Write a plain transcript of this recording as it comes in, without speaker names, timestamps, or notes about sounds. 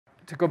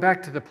to go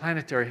back to the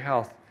planetary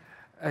health,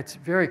 it's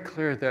very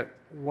clear that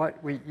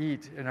what we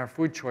eat and our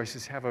food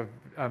choices have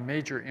a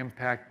major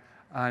impact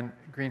on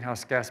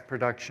greenhouse gas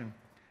production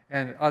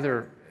and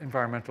other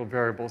environmental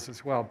variables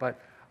as well.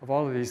 But of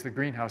all of these, the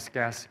greenhouse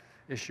gas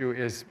issue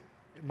is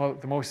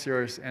the most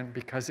serious, and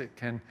because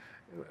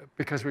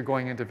we're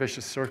going into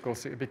vicious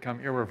circles, it become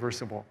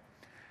irreversible.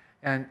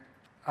 And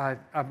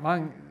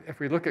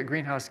if we look at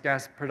greenhouse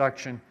gas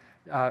production,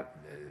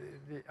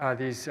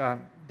 these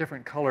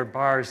different color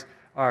bars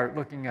are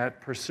looking at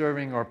per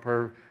serving or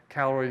per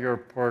calorie or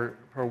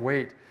per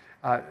weight.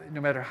 No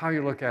matter how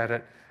you look at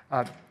it,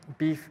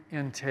 beef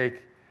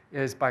intake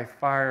is by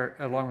far,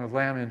 along with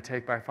lamb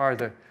intake, by far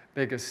the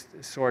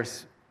biggest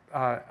source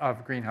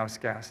of greenhouse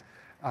gas.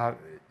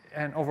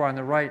 And over on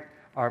the right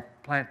are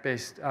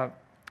plant-based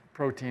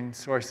protein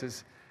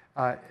sources,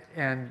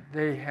 and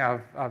they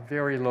have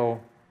very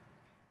low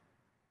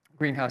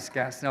greenhouse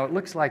gas. Now it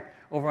looks like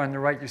over on the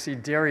right you see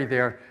dairy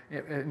there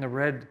in the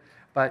red,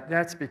 but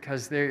that's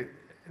because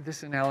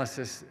this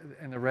analysis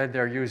in the red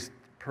there used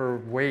per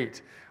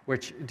weight,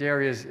 which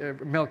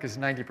milk is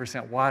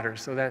 90% water.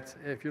 So that's,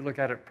 if you look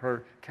at it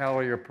per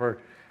calorie or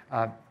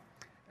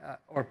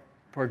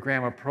per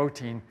gram of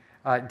protein,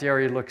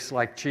 dairy looks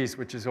like cheese,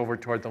 which is over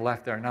toward the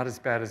left there. Not as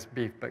bad as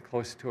beef, but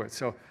close to it.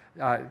 So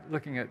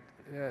looking at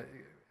a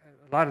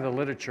lot of the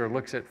literature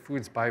looks at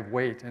foods by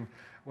weight, and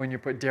when you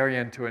put dairy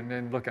into it and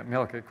then look at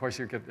milk, of course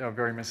you get a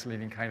very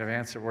misleading kind of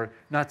answer where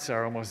nuts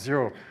are almost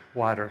zero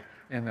water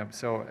in them.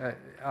 So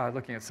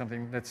looking at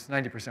something that's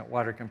 90%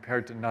 water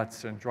compared to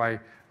nuts and dry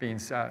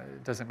beans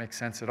doesn't make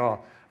sense at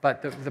all.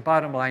 But the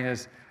bottom line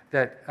is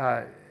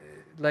that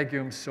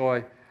legumes,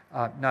 soy,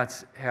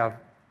 nuts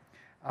have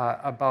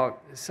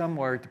about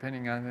somewhere,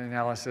 depending on the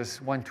analysis,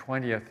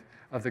 1/20th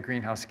of the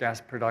greenhouse gas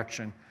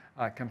production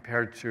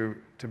compared to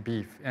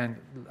beef. And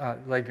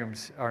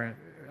legumes are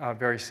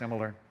very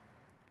similar.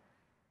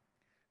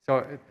 So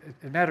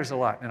it matters a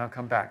lot, and I'll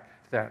come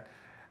back to that.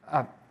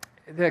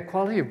 The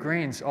quality of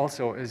grains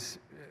also is,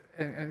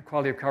 and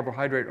quality of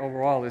carbohydrate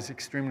overall is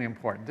extremely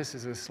important. This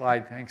is a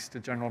slide thanks to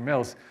General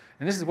Mills,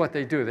 and this is what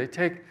they do. They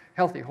take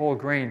healthy whole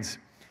grains,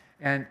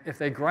 and if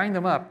they grind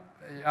them up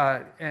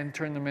and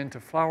turn them into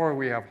flour,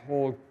 we have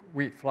whole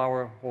wheat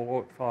flour, whole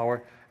oat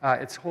flour.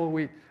 It's whole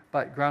wheat,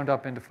 but ground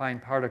up into fine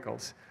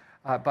particles.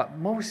 But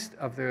most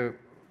of the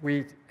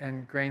wheat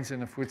and grains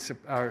in the food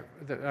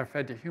that are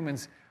fed to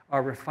humans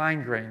are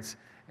refined grains.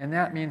 And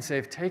that means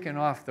they've taken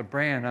off the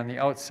bran on the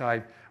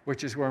outside,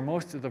 which is where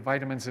most of the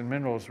vitamins and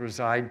minerals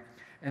reside.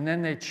 And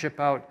then they chip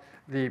out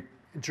the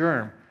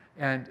germ,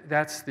 and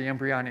that's the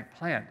embryonic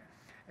plant.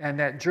 And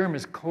that germ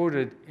is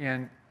coated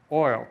in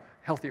oil,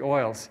 healthy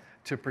oils,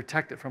 to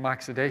protect it from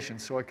oxidation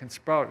so it can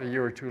sprout a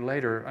year or two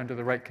later under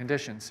the right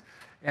conditions.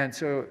 And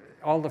so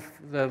all the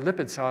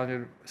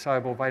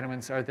lipid-soluble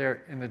vitamins are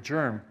there in the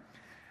germ.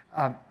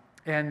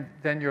 And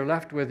then you're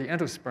left with the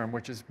endosperm,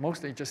 which is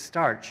mostly just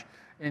starch.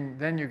 And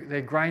then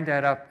they grind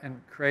that up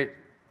and create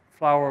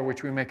flour,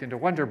 which we make into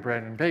Wonder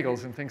Bread and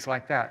bagels and things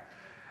like that.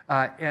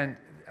 Then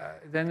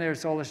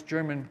there's all this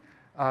germ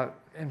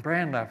and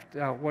bran left.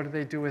 What do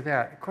they do with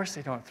that? Of course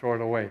they don't throw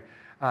it away.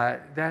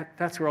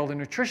 That's where all the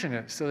nutrition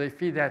is. So we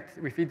feed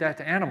that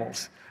to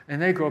animals, and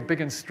they grow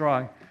big and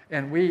strong,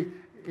 and we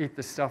eat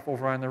the stuff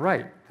over on the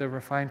right, the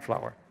refined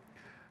flour.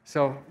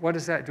 So what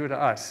does that do to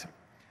us?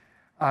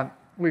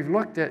 We've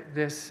looked at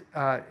this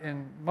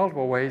in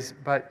multiple ways,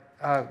 but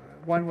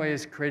one way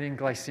is creating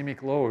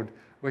glycemic load,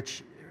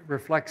 which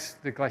reflects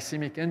the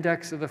glycemic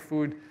index of the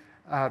food,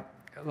 and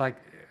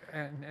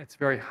it's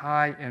very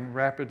high in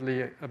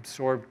rapidly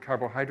absorbed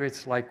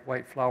carbohydrates like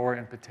white flour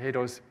and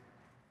potatoes.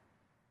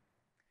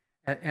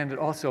 And it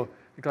also,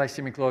 the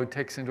glycemic load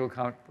takes into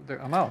account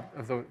the amount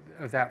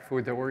of that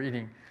food that we're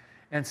eating.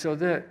 And so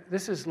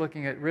this is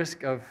looking at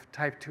risk of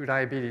type 2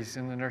 diabetes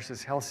in the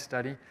Nurses' Health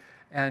Study.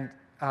 And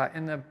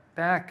in the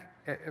back,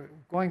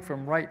 going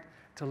from right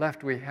to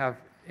left, we have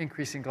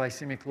increasing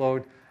glycemic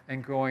load,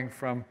 and going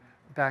from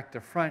back to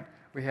front,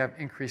 we have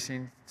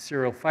increasing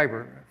cereal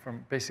fiber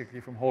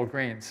basically from whole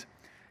grains.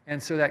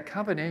 And so that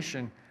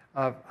combination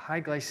of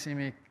high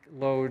glycemic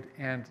load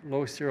and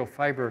low cereal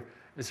fiber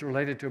is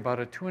related to about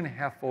a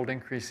 2.5-fold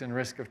increase in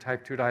risk of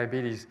type 2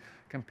 diabetes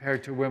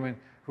compared to women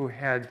who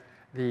had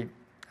the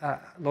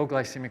low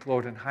glycemic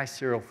load and high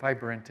cereal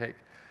fiber intake.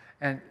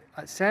 And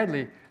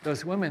sadly,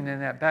 those women in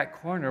that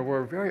back corner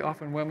were very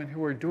often women who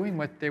were doing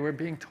what they were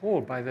being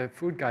told by the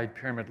food guide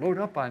pyramid. Load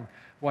up on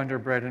Wonder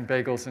Bread and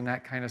bagels and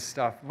that kind of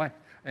stuff,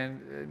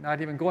 and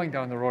not even going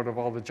down the road of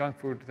all the junk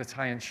food that's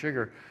high in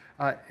sugar.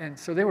 And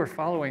so they were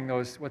following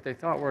those, what they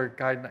thought were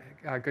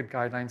good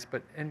guidelines,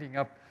 but ending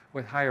up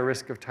with higher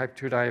risk of type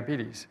 2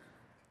 diabetes.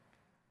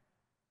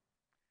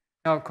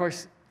 Now, of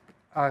course,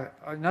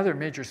 another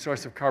major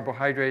source of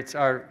carbohydrates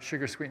are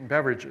sugar-sweetened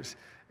beverages.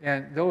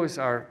 And those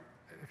are,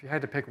 if you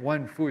had to pick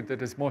one food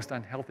that is most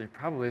unhealthy,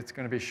 probably it's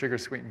going to be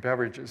sugar-sweetened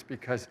beverages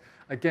because,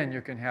 again, you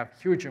can have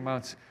huge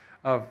amounts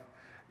of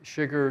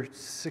sugar,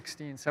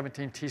 16,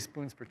 17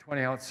 teaspoons per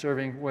 20-ounce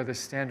serving with a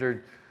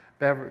standard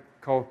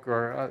Coke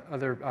or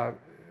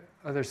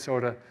other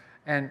soda.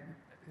 And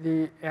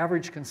the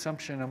average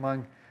consumption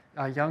among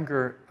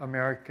younger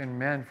American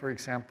men, for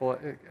example,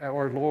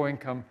 or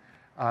low-income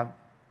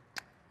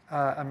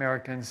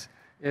Americans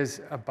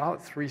is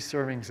about 3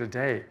 servings a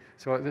day.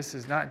 So this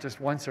is not just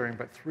 1 serving,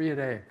 but 3 a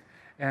day.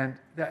 And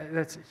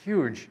that's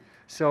huge.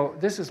 So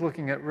this is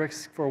looking at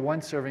risks for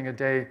 1 serving a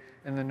day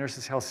in the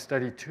Nurses' Health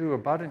Study 2,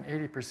 about an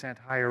 80%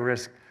 higher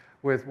risk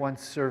with 1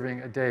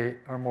 serving a day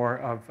or more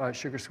of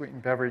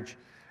sugar-sweetened beverage.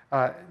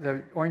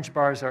 The orange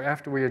bars are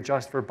after we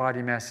adjust for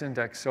body mass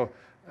index. So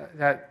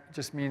that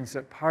just means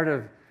that part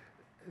of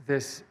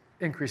this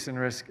increase in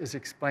risk is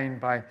explained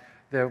by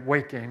the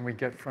weight gain we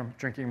get from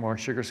drinking more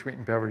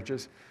sugar-sweetened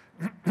beverages.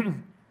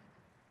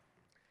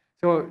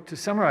 So to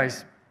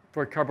summarize,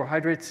 for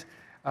carbohydrates,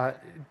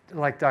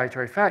 like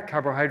dietary fat,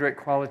 carbohydrate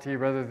quality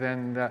rather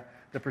than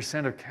the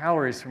percent of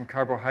calories from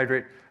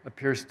carbohydrate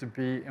appears to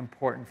be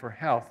important for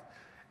health.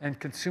 And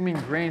consuming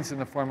grains in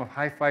the form of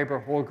high-fiber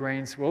whole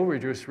grains will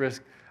reduce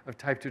risk of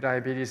type 2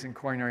 diabetes and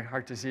coronary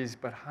heart disease,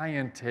 but high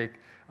intake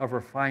of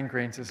refined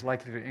grains is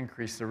likely to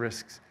increase the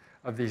risks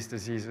of these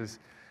diseases.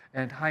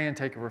 And high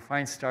intake of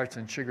refined starch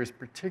and sugar is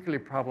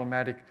particularly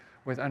problematic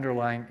with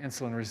underlying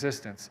insulin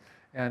resistance.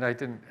 And I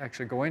didn't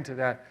actually go into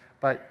that,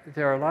 but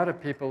there are a lot of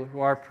people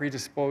who are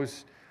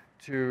predisposed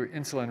to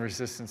insulin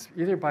resistance,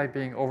 either by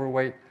being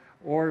overweight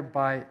or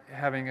by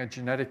having a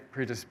genetic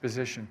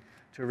predisposition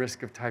to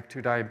risk of type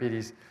 2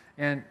 diabetes.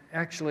 And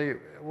actually,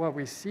 what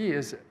we see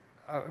is,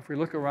 if we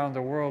look around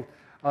the world,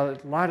 a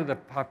lot of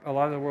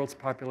the world's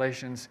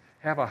populations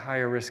have a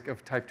higher risk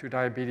of type 2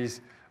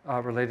 diabetes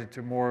related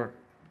to more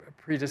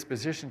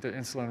predisposition to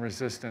insulin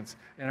resistance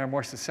and are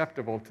more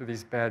susceptible to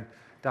these bad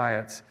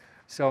diets.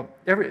 So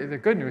the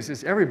good news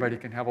is everybody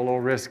can have a low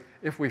risk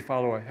if we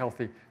follow a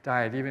healthy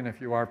diet, even if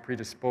you are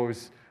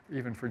predisposed,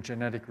 even for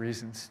genetic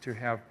reasons, to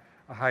have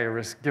a higher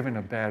risk given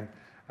a bad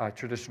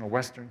traditional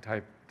Western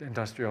type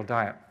industrial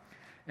diet.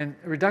 And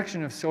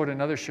reduction of soda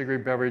and other sugary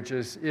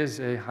beverages is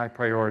a high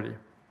priority.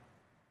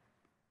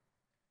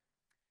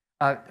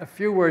 A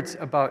few words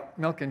about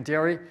milk and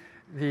dairy.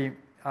 The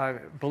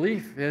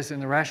belief is, in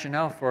the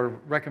rationale for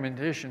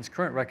recommendations,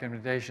 current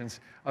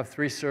recommendations of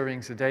 3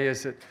 servings a day,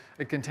 is that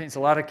it contains a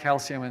lot of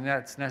calcium and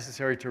that's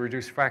necessary to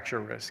reduce fracture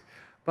risk.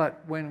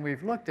 But when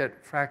we've looked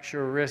at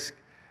fracture risk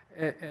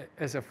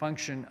as a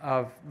function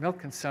of milk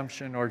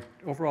consumption or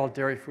overall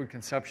dairy food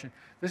consumption,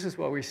 this is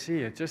what we see.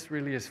 It just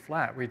really is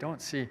flat. We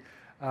don't see,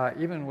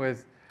 even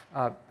with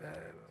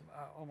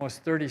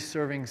almost 30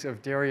 servings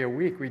of dairy a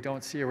week, we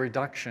don't see a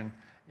reduction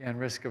in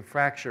risk of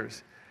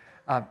fractures.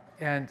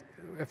 And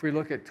if we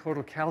look at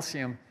total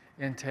calcium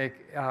intake,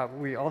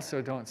 we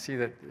also don't see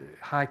that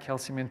high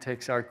calcium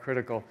intakes are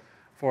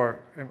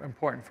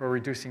important for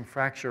reducing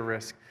fracture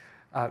risk.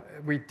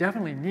 We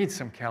definitely need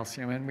some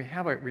calcium,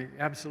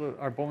 and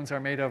our bones are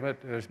made of it.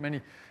 There's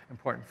many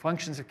important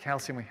functions of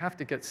calcium. We have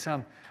to get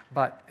some,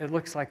 but it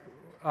looks like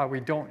we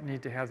don't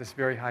need to have this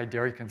very high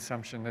dairy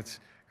consumption that's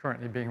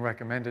currently being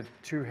recommended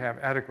to have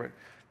adequate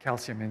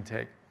calcium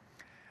intake.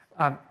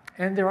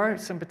 And there are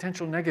some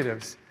potential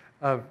negatives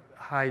of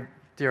high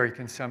dairy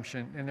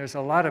consumption, and there's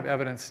a lot of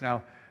evidence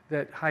now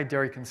that high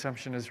dairy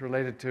consumption is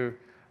related to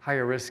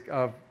higher risk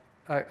of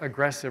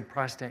aggressive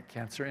prostate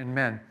cancer in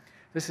men.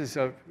 This is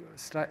a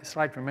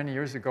slide from many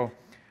years ago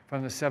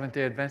from the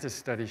Seventh-day Adventist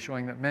study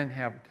showing that men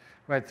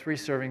who had 3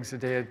 servings a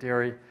day of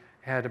dairy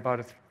had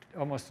about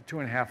almost a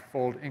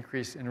 2.5-fold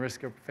increase in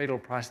risk of fatal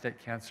prostate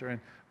cancer, and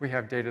we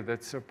have data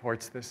that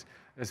supports this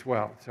as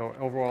well. So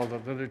overall, the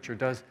literature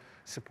does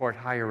support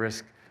higher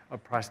risk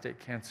of prostate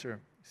cancer,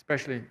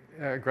 especially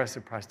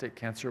aggressive prostate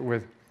cancer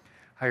with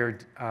higher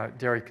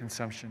dairy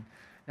consumption.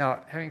 Now,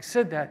 having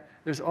said that,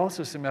 there's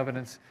also some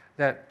evidence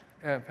that,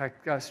 in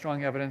fact,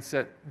 strong evidence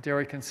that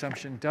dairy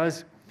consumption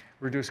does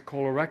reduce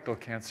colorectal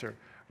cancer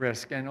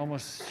risk, and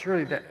almost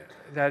surely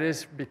that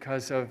is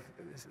because of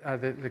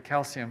the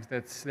calcium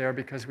that's there,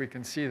 because we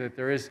can see that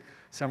there is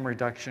some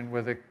reduction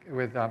with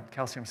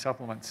calcium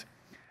supplements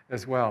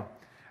as well.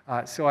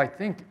 So I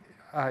think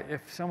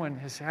if someone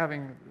is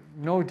having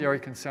no dairy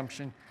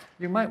consumption,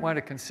 you might want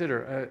to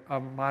consider a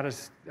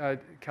modest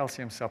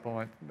calcium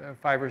supplement,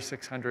 500 or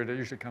 600. It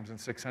usually comes in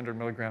 600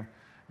 milligram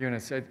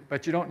units,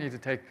 but you don't need to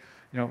take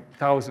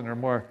 1,000 or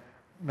more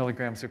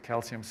milligrams of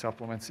calcium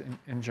supplements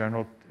in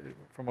general,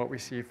 from what we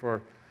see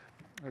to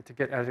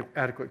get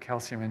adequate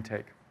calcium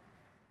intake.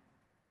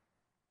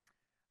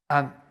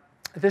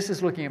 This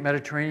is looking at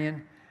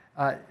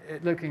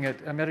looking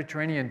at a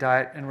Mediterranean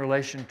diet in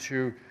relation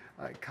to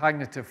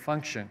cognitive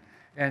function.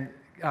 And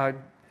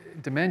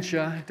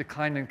dementia,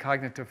 decline in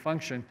cognitive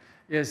function,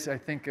 is, I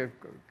think,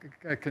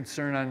 a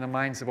concern on the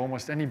minds of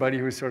almost anybody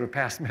who's sort of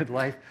past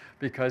midlife,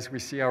 because we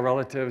see our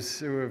relatives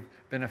who have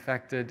been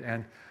affected,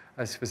 and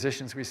as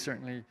physicians, we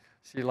certainly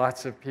see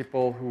lots of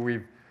people who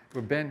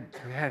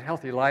had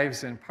healthy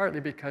lives, and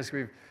partly because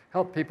we've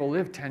helped people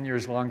live 10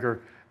 years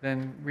longer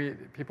than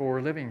people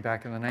were living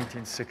back in the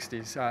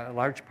 1960s. A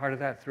large part of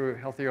that through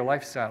healthier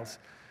lifestyles.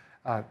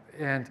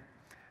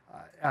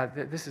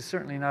 This is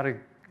certainly not a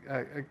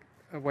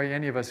way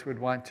any of us would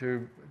want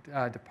to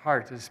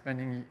depart, is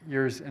spending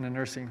years in a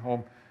nursing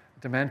home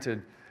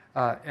demented.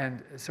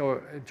 And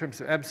so in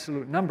terms of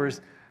absolute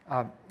numbers,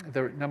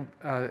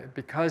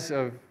 because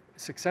of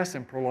success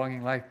in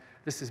prolonging life,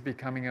 this is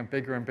becoming a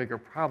bigger and bigger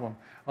problem.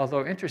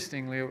 Although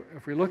interestingly,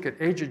 if we look at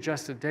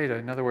age-adjusted data,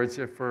 in other words,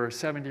 if for a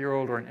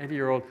 70-year-old or an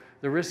 80-year-old,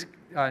 the risk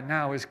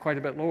now is quite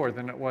a bit lower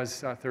than it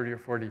was 30 or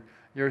 40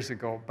 years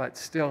ago, but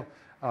still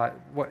the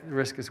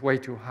risk is way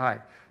too high.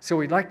 So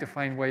we'd like to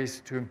find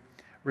ways to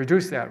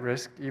reduce that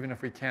risk, even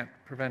if we can't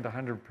prevent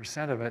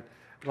 100% of it,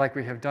 like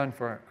we have done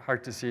for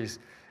heart disease.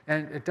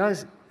 And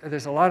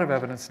there's a lot of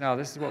evidence now,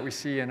 this is what we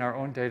see in our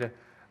own data,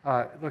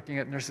 looking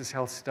at Nurses'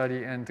 Health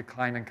Study and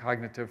decline in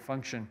cognitive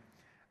function,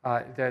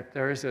 that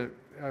there is a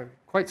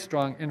quite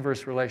strong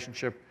inverse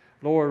relationship,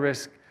 lower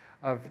risk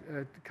of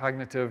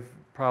cognitive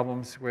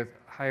problems with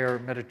higher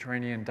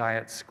Mediterranean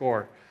diet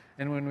score.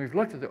 And when we've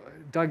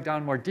dug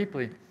down more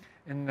deeply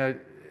in the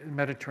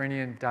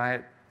Mediterranean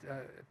diet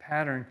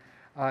pattern,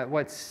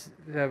 what's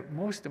the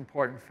most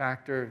important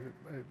factor,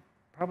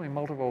 probably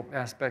multiple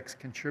aspects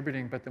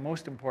contributing, but the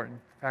most important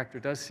factor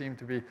does seem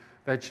to be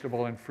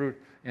vegetable and fruit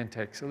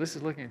intake. So this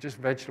is looking at just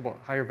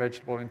higher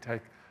vegetable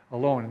intake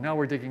alone. And now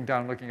we're digging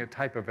down, looking at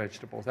type of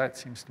vegetable. That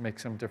seems to make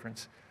some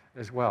difference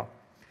as well.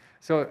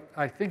 So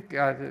I think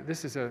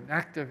this is an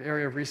active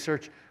area of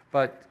research,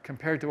 but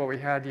compared to what we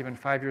had even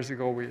 5 years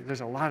ago,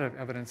 there's a lot of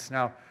evidence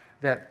now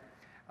that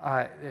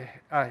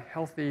a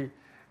healthy,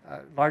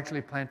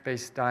 largely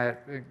plant-based diet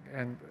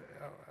and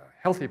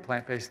healthy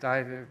plant-based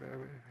diet,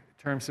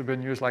 terms have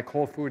been used like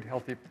whole food,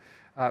 healthy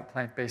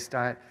plant-based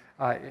diet,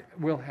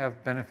 will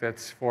have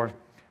benefits for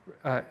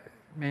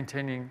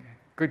maintaining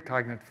good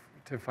cognitive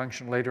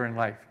function later in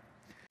life.